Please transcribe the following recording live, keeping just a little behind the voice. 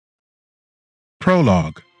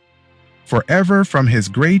Prologue. Forever from his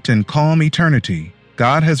great and calm eternity,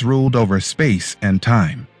 God has ruled over space and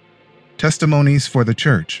time. Testimonies for the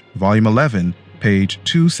Church, Volume 11, page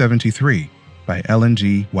 273, by Ellen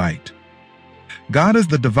G. White. God is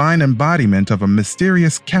the divine embodiment of a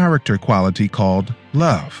mysterious character quality called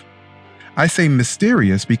love. I say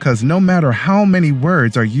mysterious because no matter how many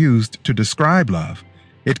words are used to describe love,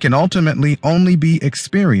 it can ultimately only be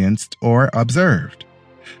experienced or observed.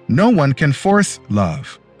 No one can force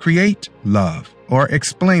love, create love, or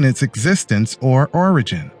explain its existence or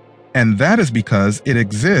origin. And that is because it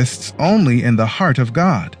exists only in the heart of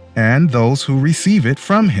God and those who receive it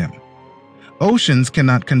from Him. Oceans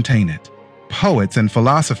cannot contain it. Poets and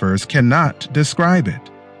philosophers cannot describe it,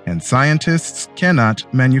 and scientists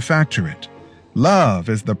cannot manufacture it. Love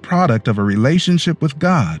is the product of a relationship with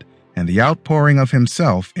God and the outpouring of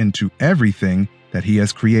Himself into everything that He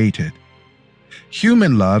has created.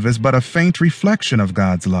 Human love is but a faint reflection of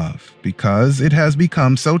God's love because it has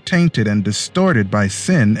become so tainted and distorted by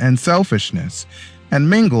sin and selfishness and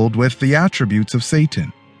mingled with the attributes of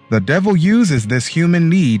Satan. The devil uses this human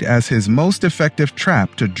need as his most effective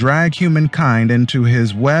trap to drag humankind into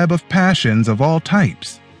his web of passions of all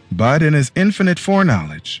types. But in his infinite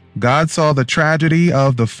foreknowledge, God saw the tragedy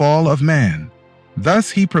of the fall of man.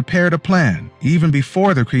 Thus he prepared a plan, even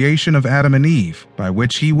before the creation of Adam and Eve, by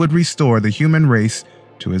which he would restore the human race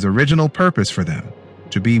to his original purpose for them,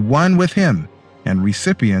 to be one with him and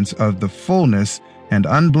recipients of the fullness and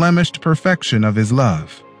unblemished perfection of his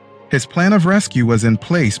love. His plan of rescue was in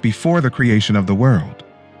place before the creation of the world.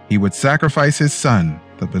 He would sacrifice his Son,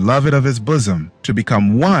 the beloved of his bosom, to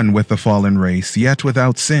become one with the fallen race, yet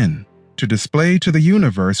without sin, to display to the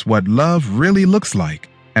universe what love really looks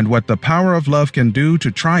like and what the power of love can do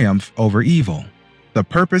to triumph over evil. The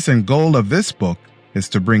purpose and goal of this book is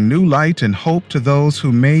to bring new light and hope to those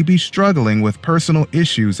who may be struggling with personal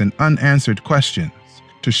issues and unanswered questions,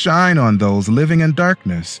 to shine on those living in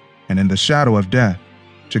darkness and in the shadow of death,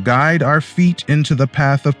 to guide our feet into the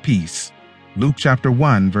path of peace. Luke chapter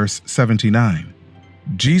 1, verse 79.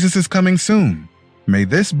 Jesus is coming soon. May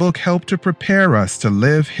this book help to prepare us to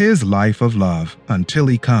live His life of love until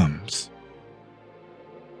He comes.